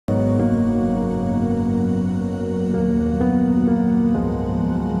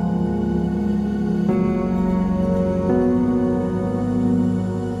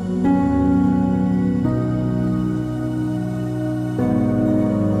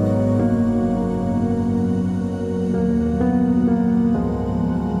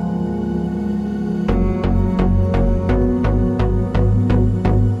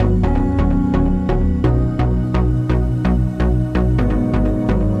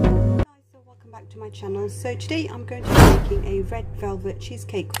channel. So today I'm going to be making a red velvet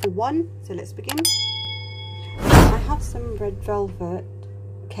cheesecake for one. So let's begin. I have some red velvet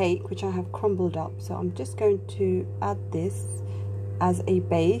cake which I have crumbled up, so I'm just going to add this as a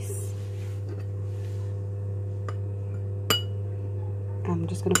base. I'm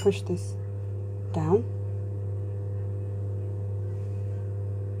just going to push this down.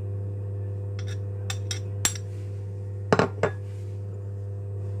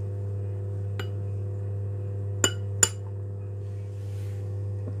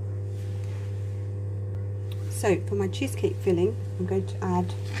 So for my cheesecake filling, I'm going to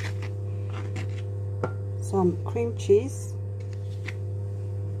add some cream cheese,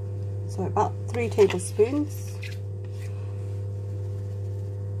 so about 3 tablespoons.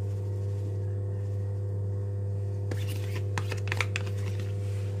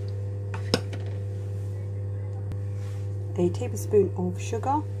 A tablespoon of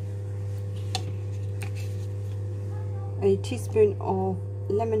sugar, a teaspoon of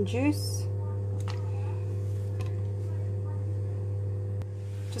lemon juice.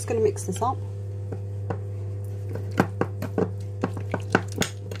 Just going to mix this up.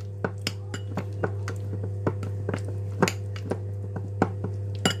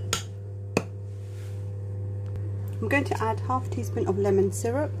 I'm going to add half a teaspoon of lemon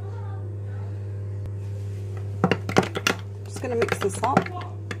syrup. Just going to mix this up.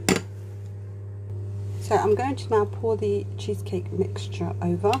 So I'm going to now pour the cheesecake mixture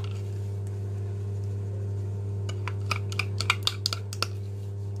over.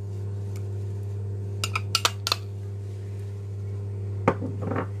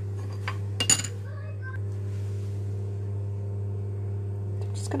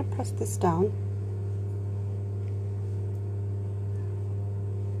 Just going to press this down.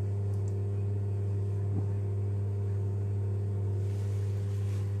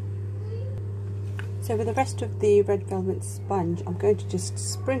 So with the rest of the red velvet sponge, I'm going to just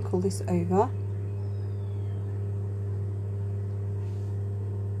sprinkle this over.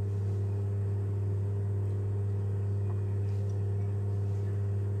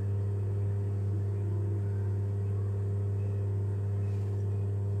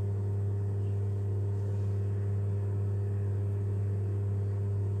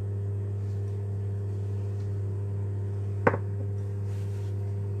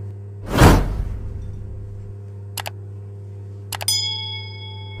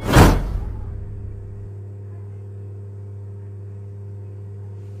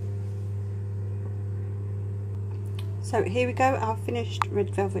 So here we go, our finished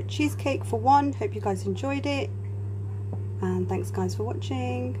red velvet cheesecake for one. Hope you guys enjoyed it, and thanks guys for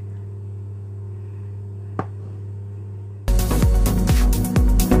watching.